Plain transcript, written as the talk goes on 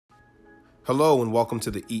Hello and welcome to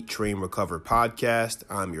the Eat, Train, Recover podcast.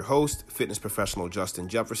 I'm your host, fitness professional Justin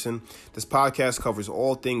Jefferson. This podcast covers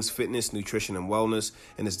all things fitness, nutrition, and wellness,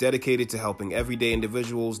 and is dedicated to helping everyday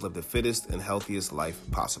individuals live the fittest and healthiest life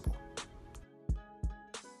possible.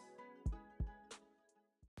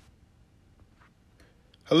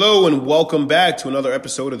 Hello and welcome back to another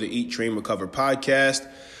episode of the Eat, Train, Recover podcast.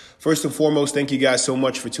 First and foremost, thank you guys so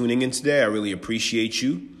much for tuning in today. I really appreciate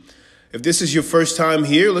you. If this is your first time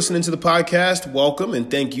here listening to the podcast, welcome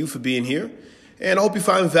and thank you for being here. And I hope you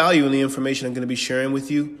find value in the information I'm going to be sharing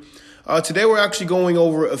with you. Today we're actually going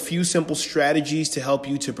over a few simple strategies to help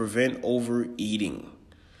you to prevent overeating.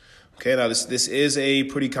 Okay, now this is a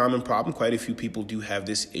pretty common problem. Quite a few people do have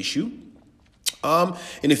this issue. And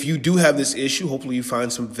if you do have this issue, hopefully you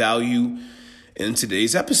find some value in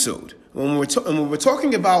today's episode. When we're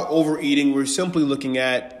talking about overeating, we're simply looking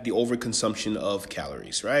at the overconsumption of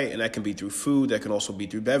calories, right? And that can be through food. That can also be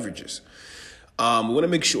through beverages. We want to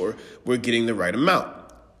make sure we're getting the right amount.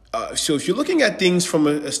 So if you're looking at things from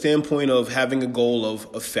a standpoint of having a goal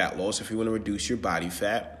of fat loss, if you want to reduce your body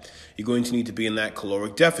fat, you're going to need to be in that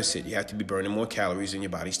caloric deficit. You have to be burning more calories than your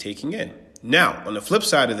body's taking in. Now, on the flip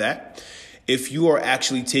side of that, if you are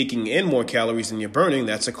actually taking in more calories than you're burning,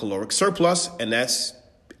 that's a caloric surplus, and that's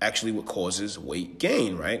actually what causes weight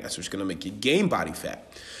gain, right? That's what's going to make you gain body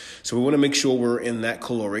fat. So we want to make sure we're in that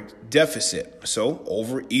caloric deficit. So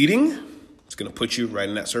overeating is going to put you right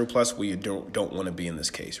in that surplus where you don't want to be in this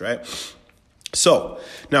case, right? So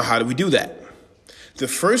now how do we do that? The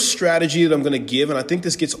first strategy that I'm going to give, and I think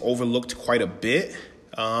this gets overlooked quite a bit,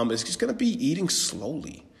 is just going to be eating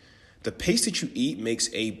slowly. The pace that you eat makes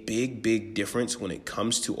a big difference when it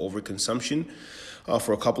comes to overconsumption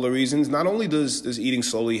for a couple of reasons. Not only does eating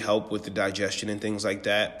slowly help with the digestion and things like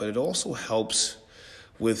that, but it also helps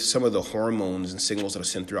with some of the hormones and signals that are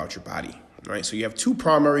sent throughout your body, right? So you have two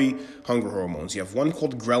primary hunger hormones. You have one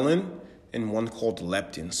called ghrelin and one called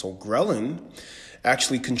leptin. So ghrelin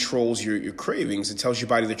actually controls your cravings. It tells your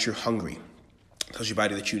body that you're hungry. Tells your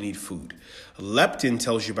body that you need food. Leptin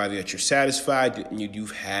tells your body that you're satisfied and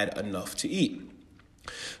you've had enough to eat.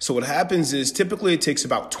 So what happens is typically it takes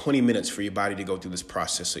about 20 minutes for your body to go through this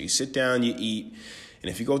process. So you sit down, you eat, and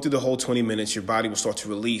if you go through the whole 20 minutes, your body will start to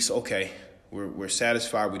release, okay, we're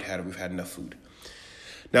satisfied, we've had enough food.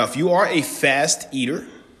 Now, if you are a fast eater,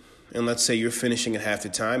 and let's say you're finishing at half the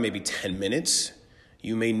time, maybe 10 minutes,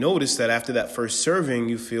 you may notice that after that first serving,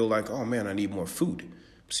 you feel like, oh man, I need more food.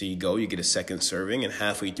 So you go, you get a second serving, and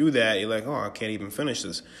halfway through that, you're like, oh, I can't even finish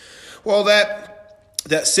this. Well,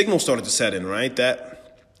 that signal started to set in, right? That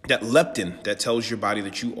leptin that tells your body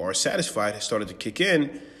that you are satisfied has started to kick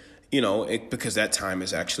in, because that time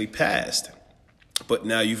has actually passed. But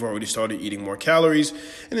now you've already started eating more calories.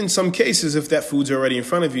 And in some cases, if that food's already in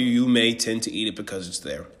front of you, you may tend to eat it because it's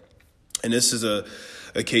there. And this is a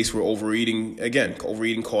case where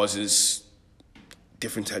overeating causes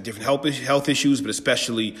different health issues, but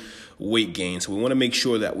especially weight gain. So we want to make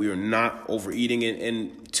sure that we are not overeating.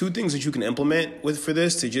 And two things that you can implement for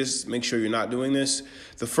this to just make sure you're not doing this.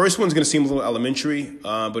 The first one's going to seem a little elementary,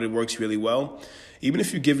 but it works really well. Even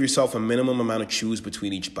if you give yourself a minimum amount of chews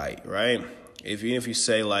between each bite, right? Even if you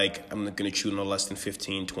say like, I'm not going to chew no less than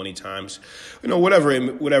 15, 20 times,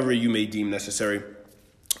 whatever you may deem necessary.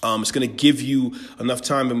 It's going to give you enough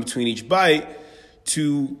time in between each bite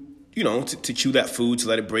to chew that food, to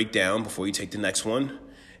let it break down before you take the next one.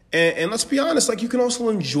 And let's be honest, like you can also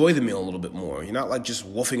enjoy the meal a little bit more. You're not like just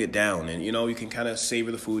wolfing it down and, you can kind of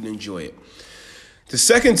savor the food and enjoy it. The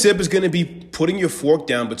second tip is going to be putting your fork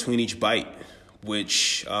down between each bite,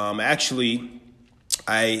 which actually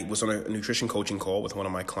I was on a nutrition coaching call with one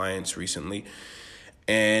of my clients recently,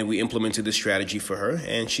 and we implemented this strategy for her.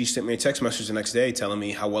 And she sent me a text message the next day telling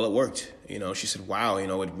me how well it worked. She said, wow,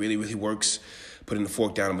 it really works. Putting the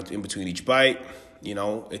fork down in between each bite.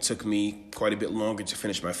 It took me quite a bit longer to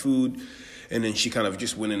finish my food. And then she kind of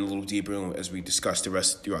just went in a little deeper as we discussed the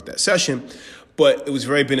rest throughout that session. But it was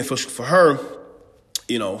very beneficial for her,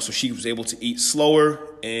 so she was able to eat slower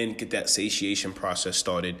and get that satiation process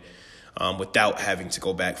started without having to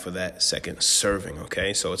go back for that second serving,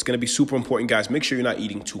 okay? So it's going to be super important, guys. Make sure you're not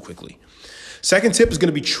eating too quickly. Second tip is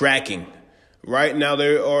going to be tracking. Right now,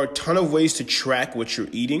 there are a ton of ways to track what you're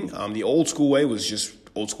eating. The old school way was just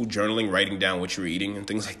old school journaling, writing down what you're eating and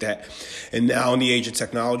things like that. And now in the age of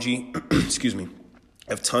technology,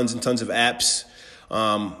 have tons and tons of apps.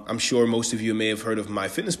 I'm sure most of you may have heard of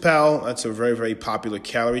MyFitnessPal. That's a very, very popular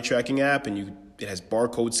calorie tracking app, and it has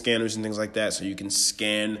barcode scanners and things like that, so you can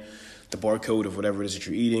scan the barcode of whatever it is that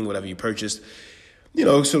you're eating, whatever you purchased.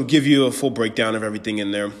 So it'll give you a full breakdown of everything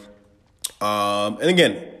in there. And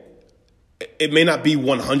again, it may not be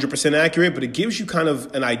 100% accurate, but it gives you kind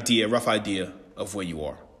of an idea, a rough idea of where you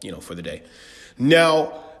are, for the day.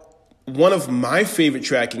 Now, one of my favorite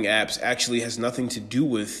tracking apps actually has nothing to do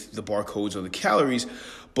with the barcodes or the calories,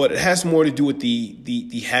 but it has more to do with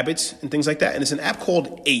the habits and things like that. And it's an app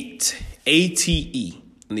called Ate, A-T-E.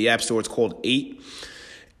 In the App Store, it's called Ate.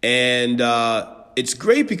 And it's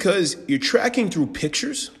great because you're tracking through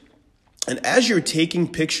pictures. And as you're taking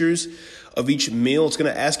pictures of each meal, it's going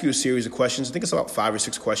to ask you a series of questions. I think it's about 5 or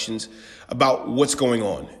 6 questions about what's going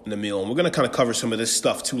on in the meal. And we're going to kind of cover some of this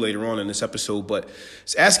stuff too later on in this episode. But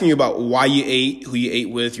it's asking you about why you ate, who you ate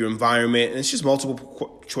with, your environment. And it's just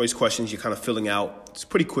multiple choice questions you're kind of filling out. It's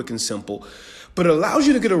pretty quick and simple. But it allows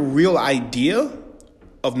you to get a real idea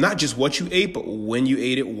of not just what you ate, but when you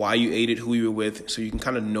ate it, why you ate it, who you were with, so you can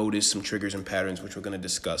kind of notice some triggers and patterns, which we're going to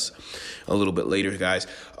discuss a little bit later, guys.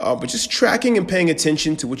 But just tracking and paying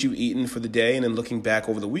attention to what you've eaten for the day, and then looking back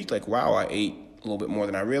over the week like, wow, I ate a little bit more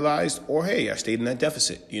than I realized, or hey, I stayed in that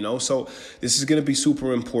deficit, So this is going to be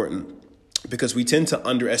super important because we tend to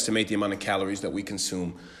underestimate the amount of calories that we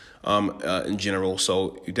consume in general.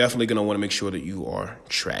 So you're definitely going to want to make sure that you are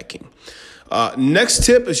tracking. Next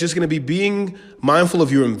tip is just going to be being mindful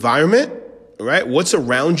of your environment, right? What's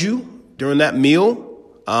around you during that meal?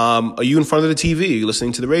 Are you in front of the TV? Are you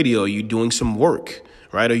listening to the radio? Are you doing some work,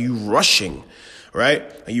 right? Are you rushing, right?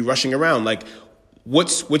 Are you rushing around? Like,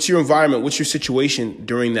 what's your environment? What's your situation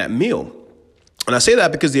during that meal? And I say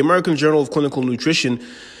that because the American Journal of Clinical Nutrition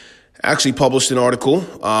actually published an article,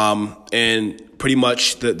 and pretty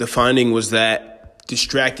much the finding was that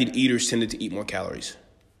distracted eaters tended to eat more calories.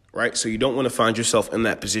 Right? So you don't want to find yourself in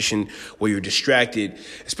that position where you're distracted,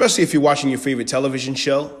 especially if you're watching your favorite television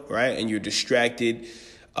show, right? And you're distracted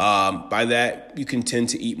by that. You can tend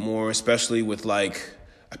to eat more, especially with like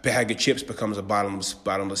a bag of chips becomes a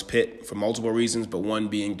bottomless pit for multiple reasons. But one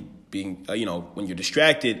being when you're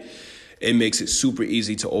distracted, it makes it super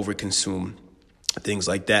easy to overconsume things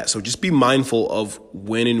like that. So just be mindful of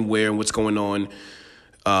when and where and what's going on,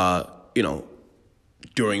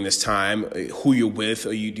 during this time, who you're with.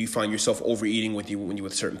 Do you find yourself overeating when you're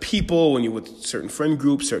with certain people, when you're with certain friend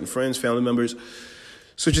groups, certain friends, family members?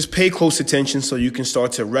 So just pay close attention so you can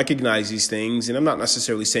start to recognize these things. And I'm not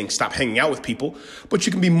necessarily saying stop hanging out with people, but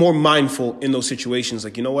you can be more mindful in those situations.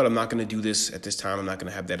 Like, you know what, I'm not going to do this at this time. I'm not going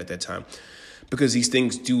to have that at that time, because these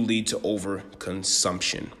things do lead to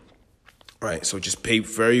overconsumption. Right. So just pay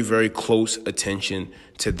very, very close attention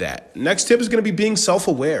to that. Next tip is going to be being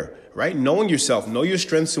self-aware, right? Knowing yourself, know your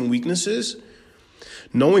strengths and weaknesses,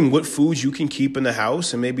 knowing what foods you can keep in the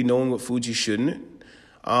house and maybe knowing what foods you shouldn't.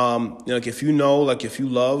 Like if you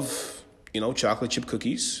love, chocolate chip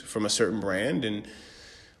cookies from a certain brand and,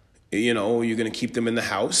 you're going to keep them in the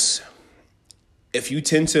house. If you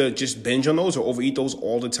tend to just binge on those or overeat those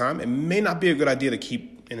all the time, it may not be a good idea to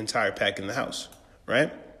keep an entire pack in the house,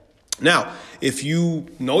 right? Now, if you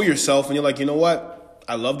know yourself and you're like, you know what,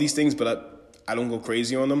 I love these things, but I don't go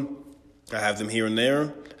crazy on them. I have them here and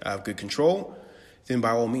there. I have good control. Then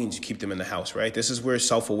by all means, you keep them in the house, right? This is where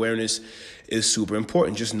self-awareness is super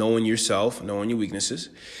important. Just knowing yourself, knowing your weaknesses.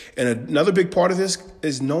 And another big part of this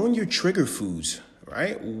is knowing your trigger foods,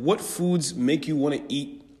 right? What foods make you want to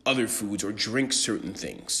eat other foods or drink certain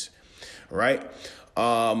things, right?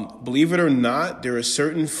 Believe it or not, there are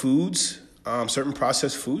certain foods, certain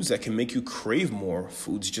processed foods that can make you crave more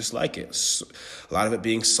foods just like it. A lot of it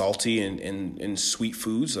being salty and sweet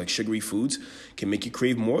foods, like sugary foods, can make you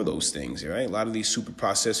crave more of those things, right? A lot of these super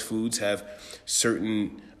processed foods have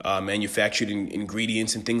certain manufactured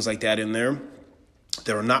ingredients and things like that in there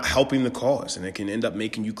that are not helping the cause, and it can end up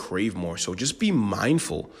making you crave more. So just be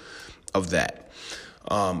mindful of that,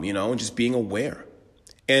 and just being aware.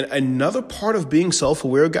 And another part of being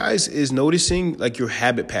self-aware, guys, is noticing like your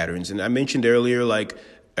habit patterns. And I mentioned earlier, like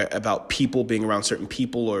about people being around certain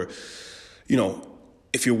people, or,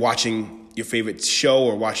 if you're watching your favorite show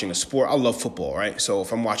or watching a sport. I love football, right? So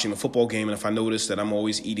if I'm watching a football game and if I notice that I'm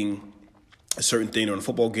always eating a certain thing during a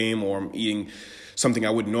football game, or I'm eating something I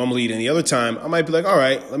wouldn't normally eat any other time, I might be like, all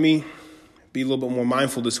right, let me be a little bit more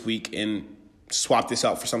mindful this week and swap this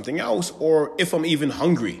out for something else. Or if I'm even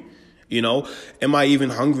hungry, am I even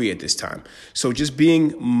hungry at this time? So just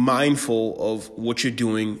being mindful of what you're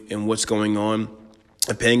doing and what's going on,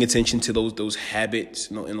 and paying attention to those habits,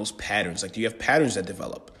 and those patterns. Like, do you have patterns that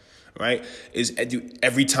develop, right?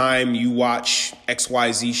 Every time you watch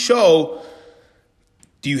XYZ show,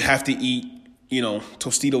 do you have to eat,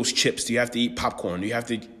 Tostitos chips? Do you have to eat popcorn? Do you have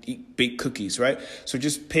to eat baked cookies, right? So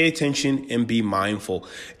just pay attention and be mindful.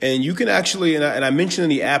 And you can actually, and I mentioned in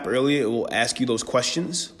the app earlier, it will ask you those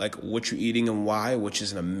questions, like what you're eating and why, which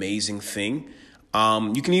is an amazing thing.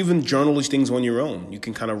 You can even journal these things on your own. You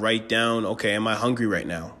can kind of write down, okay, am I hungry right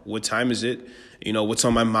now? What time is it? What's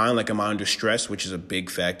on my mind? Like, am I under stress, which is a big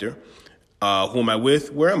factor? Who am I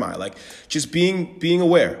with? Where am I? Like, just being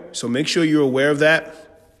aware. So make sure you're aware of that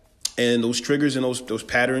and those triggers and those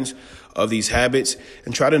patterns of these habits,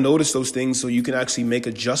 and try to notice those things so you can actually make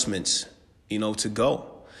adjustments, to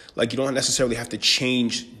go. Like, you don't necessarily have to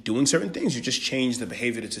change doing certain things. You just change the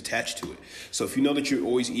behavior that's attached to it. So if you know that you're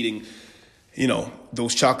always eating,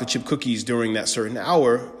 those chocolate chip cookies during that certain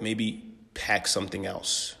hour, maybe pack something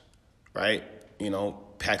else, right?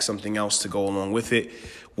 Pack something else to go along with it,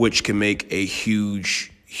 which can make a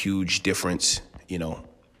huge, huge difference, in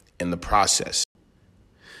the process.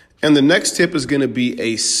 And the next tip is going to be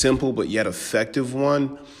a simple but yet effective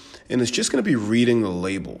one, and it's just going to be reading the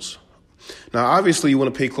labels. Now, obviously, you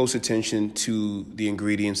want to pay close attention to the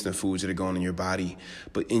ingredients and the foods that are going in your body,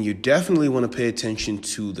 and you definitely want to pay attention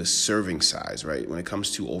to the serving size, right, when it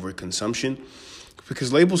comes to overconsumption,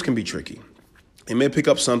 because labels can be tricky. You may pick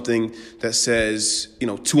up something that says,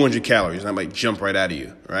 200 calories, and that might jump right out of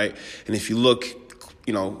you, right? And if you look,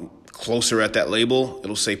 closer at that label,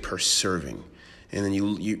 it'll say per serving. And then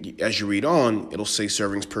you as you read on, it'll say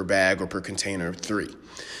servings per bag or per container of 3.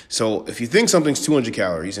 So if you think something's 200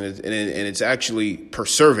 calories and it's actually per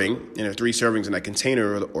serving, and there are 3 servings in that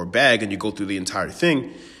container or bag, and you go through the entire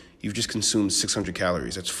thing, you've just consumed 600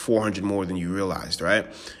 calories. That's 400 more than you realized, right?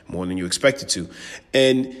 More than you expected to.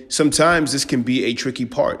 And sometimes this can be a tricky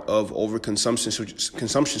part of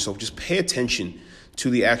overconsumption. So just pay attention to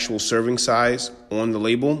the actual serving size on the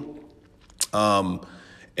label.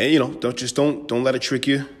 And, don't let it trick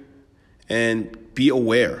you, and be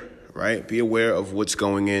aware, right? Be aware of what's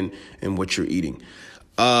going in and what you're eating.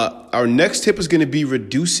 Our next tip is going to be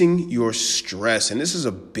reducing your stress. And this is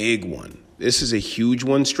a big one. This is a huge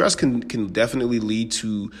one. Stress can definitely lead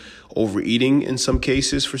to overeating in some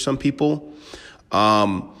cases for some people.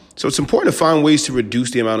 So it's important to find ways to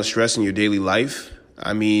reduce the amount of stress in your daily life.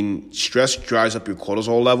 I mean, stress drives up your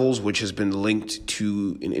cortisol levels, which has been linked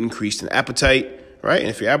to an increase in appetite. Right?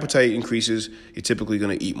 And if your appetite increases, you're typically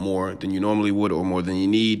going to eat more than you normally would or more than you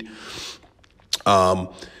need.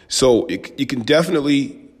 So you can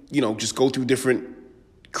definitely, just go through different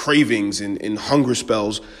cravings and hunger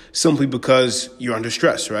spells simply because you're under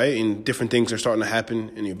stress, right? And different things are starting to happen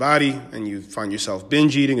in your body, and you find yourself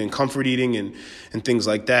binge eating and comfort eating and things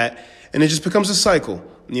like that. And it just becomes a cycle,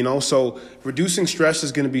 So reducing stress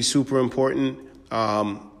is going to be super important.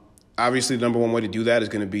 Obviously, the number one way to do that is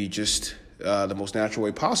going to be just the most natural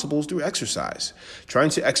way possible is through exercise. Trying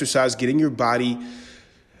to exercise, getting your body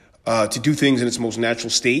to do things in its most natural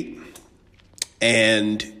state.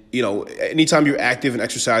 And, anytime you're active and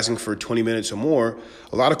exercising for 20 minutes or more,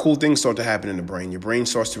 a lot of cool things start to happen in the brain. Your brain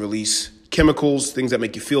starts to release chemicals, things that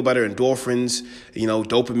make you feel better, endorphins,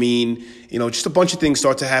 dopamine, just a bunch of things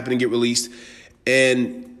start to happen and get released.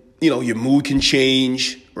 And, your mood can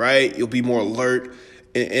change, right? You'll be more alert.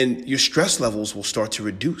 And your stress levels will start to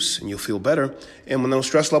reduce, and you'll feel better. And when those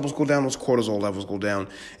stress levels go down, those cortisol levels go down.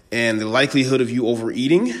 And the likelihood of you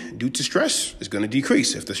overeating due to stress is going to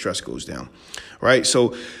decrease if the stress goes down, right?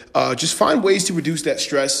 So just find ways to reduce that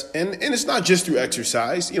stress. And it's not just through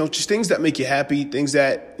exercise, just things that make you happy, things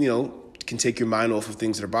that, can take your mind off of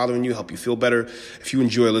things that are bothering you, help you feel better. If you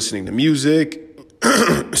enjoy listening to music,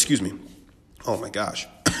 excuse me. Oh, my gosh.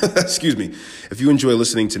 Excuse me. If you enjoy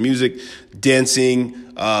listening to music, dancing,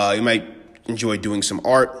 you might enjoy doing some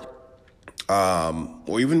art,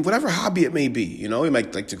 or even whatever hobby it may be. You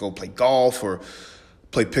might like to go play golf or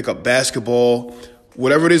play pickup basketball,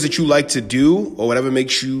 whatever it is that you like to do, or whatever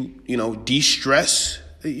makes you, de-stress,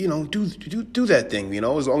 do that thing,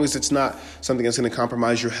 as long as it's not something that's going to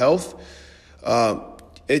compromise your health.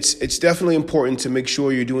 It's definitely important to make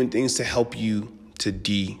sure you're doing things to help you to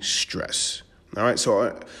de-stress. All right,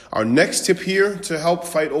 so our next tip here to help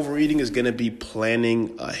fight overeating is going to be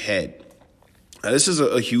planning ahead. Now, this is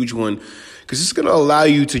a huge one because it's going to allow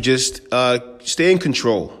you to just stay in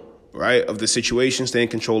control, right, of the situation, stay in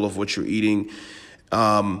control of what you're eating.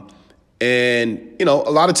 And, a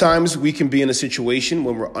lot of times we can be in a situation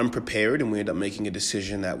when we're unprepared and we end up making a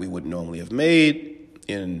decision that we wouldn't normally have made.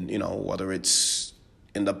 And, whether it's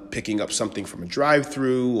end up picking up something from a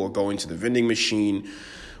drive-through or going to the vending machine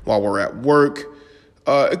while we're at work.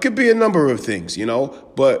 It could be a number of things,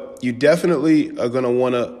 but you definitely are going to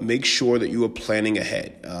want to make sure that you are planning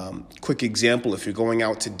ahead. Quick example, if you're going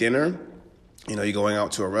out to dinner, you're going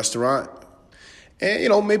out to a restaurant,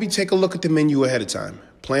 and, maybe take a look at the menu ahead of time.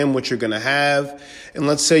 Plan what you're going to have. And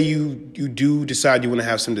let's say you do decide you want to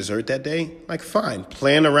have some dessert that day. Like, fine,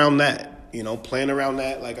 plan around that. Plan around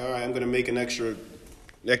that. Like, all right, I'm going to make an extra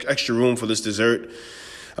extra room for this dessert.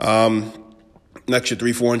 An extra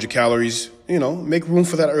 300-400 calories. Make room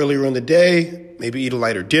for that earlier in the day. Maybe eat a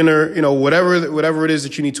lighter dinner. Whatever it is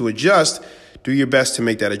that you need to adjust, do your best to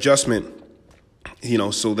make that adjustment.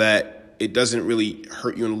 So that it doesn't really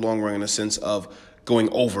hurt you in the long run in the sense of going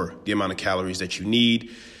over the amount of calories that you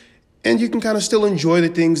need. And you can kind of still enjoy the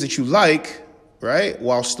things that you like, right,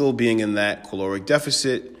 while still being in that caloric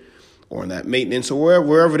deficit or in that maintenance or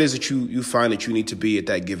wherever it is that you find that you need to be at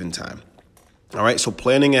that given time. All right, so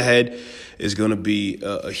planning ahead is going to be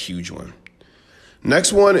a huge one.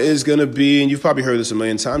 Next one is going to be, and you've probably heard this a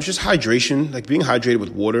million times, just hydration, like being hydrated with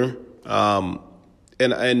water.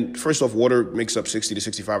 And first off, water makes up 60 to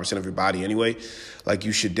 65% of your body anyway. Like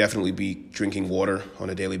you should definitely be drinking water on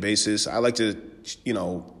a daily basis. I like to,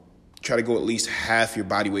 try to go at least half your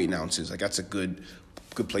body weight in ounces. Like that's a good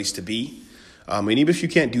place to be. And even if you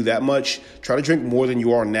can't do that much, try to drink more than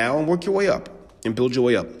you are now and work your way up and build your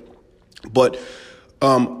way up. But,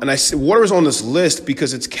 and I say water is on this list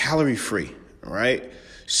because it's calorie free. All right.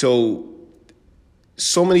 So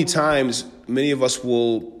many times, many of us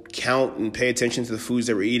will count and pay attention to the foods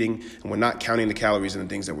that we're eating, and we're not counting the calories in the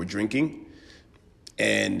things that we're drinking.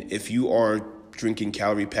 And if you are drinking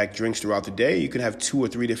calorie-packed drinks throughout the day, you can have 2 or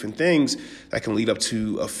 3 different things that can lead up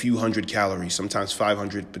to a few hundred calories, sometimes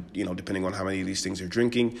 500, but depending on how many of these things you're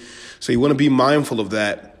drinking. So you want to be mindful of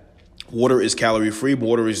that. Water is calorie-free.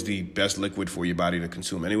 Water is the best liquid for your body to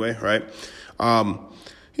consume anyway, right?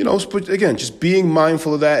 But again, just being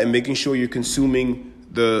mindful of that and making sure you're consuming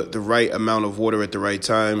the right amount of water at the right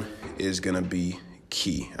time is going to be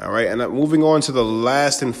key. All right. And moving on to the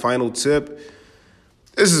last and final tip.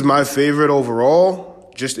 This is my favorite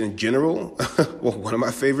overall, just in general. Well, one of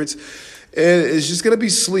my favorites. It's just going to be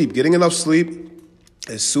sleep. Getting enough sleep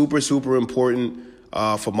is super, super important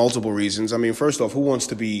for multiple reasons. I mean, first off, who wants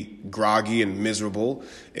to be groggy and miserable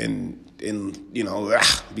and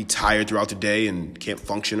be tired throughout the day and can't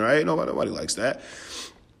function, right? Nobody likes that.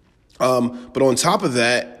 But on top of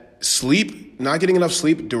that, not getting enough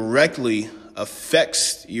sleep directly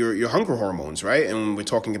affects your hunger hormones, right? And when we're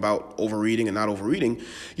talking about overeating and not overeating,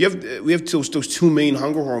 we have those 2 main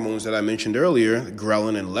hunger hormones that I mentioned earlier,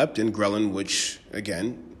 ghrelin and leptin. Ghrelin, which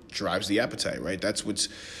again drives the appetite, right? That's what's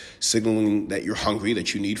signaling that you're hungry,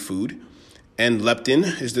 that you need food. And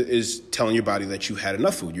leptin is telling your body that you had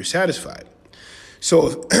enough food, you're satisfied.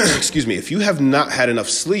 So, if you have not had enough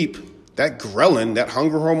sleep, that ghrelin, that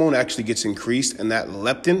hunger hormone, actually gets increased, and that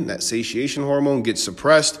leptin, that satiation hormone, gets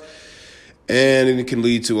suppressed, and it can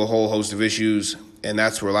lead to a whole host of issues, and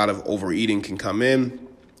that's where a lot of overeating can come in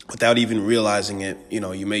without even realizing it.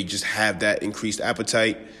 You may just have that increased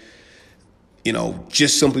appetite,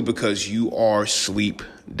 just simply because you are sleep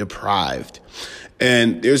deprived.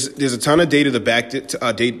 And there's a ton of data to back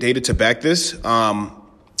this.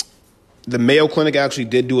 The Mayo Clinic actually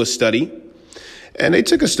did do a study, and they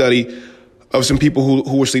took a study of some people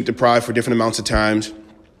who were sleep deprived for different amounts of times,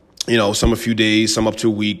 some a few days, some up to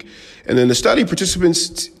a week. And then the study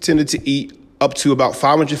participants tended to eat up to about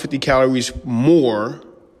 550 calories more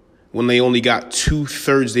when they only got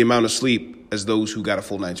 2/3 the amount of sleep as those who got a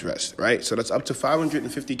full night's rest, right? So that's up to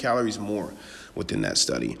 550 calories more within that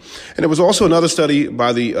study. And there was also another study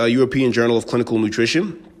by the European Journal of Clinical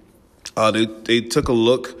Nutrition. They took a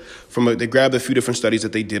look they grabbed a few different studies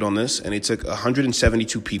that they did on this, and they took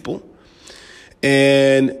 172 people.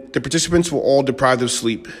 And the participants were all deprived of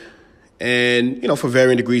sleep, and, for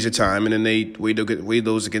varying degrees of time. And then they weighed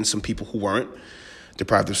those against some people who weren't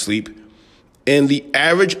deprived of sleep. And the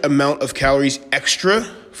average amount of calories extra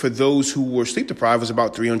for those who were sleep deprived was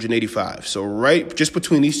about 385. So right just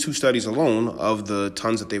between these 2 studies alone, of the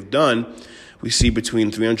tons that they've done, we see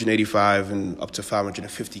between 385 and up to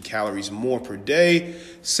 550 calories more per day,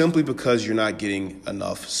 simply because you're not getting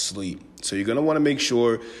enough sleep. So you're going to want to make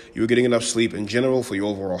sure you're getting enough sleep in general for your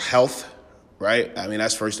overall health, right? I mean,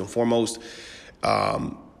 that's first and foremost.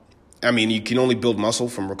 You can only build muscle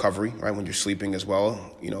from recovery, right, when you're sleeping as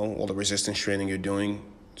well. All the resistance training you're doing,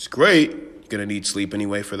 it's great. You're going to need sleep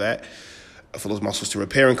anyway for that, for those muscles to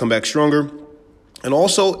repair and come back stronger. And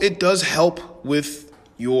also, it does help with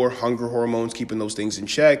your hunger hormones, keeping those things in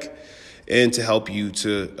check, and to help you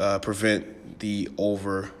to prevent the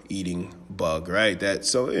overeating bug, right?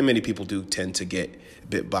 And many people do tend to get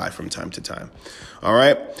bit by from time to time. All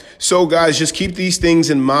right. So guys, just keep these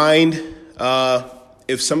things in mind.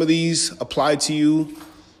 If some of these apply to you,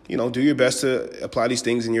 do your best to apply these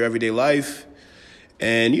things in your everyday life,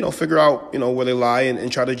 and, figure out, where they lie,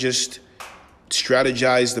 and try to just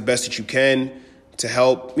strategize the best that you can to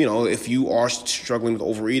help, if you are struggling with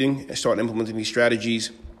overeating, and start implementing these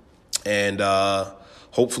strategies, and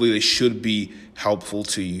hopefully they should be helpful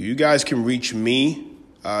to you. You guys can reach me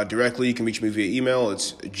directly. You can reach me via email.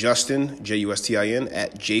 It's Justin, Justin,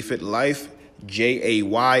 at JayfitLife,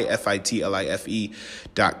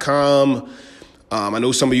 JayfitLife.com. I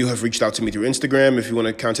know some of you have reached out to me through Instagram. If you want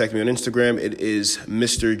to contact me on Instagram, it is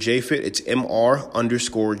Mr. Jayfit. It's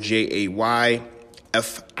MR_JAYFIT.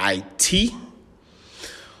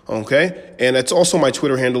 Okay. And that's also my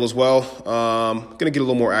Twitter handle as well. Going to get a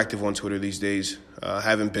little more active on Twitter these days.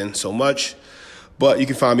 Haven't been so much, but you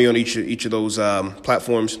can find me on each of those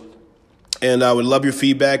platforms. And I would love your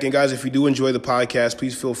feedback. And guys, if you do enjoy the podcast,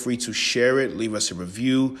 please feel free to share it, leave us a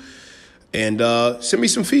review, and send me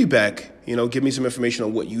some feedback. Give me some information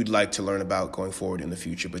on what you'd like to learn about going forward in the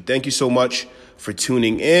future. But thank you so much for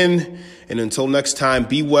tuning in. And until next time,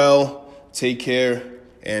 be well, take care,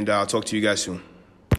 and I'll talk to you guys soon.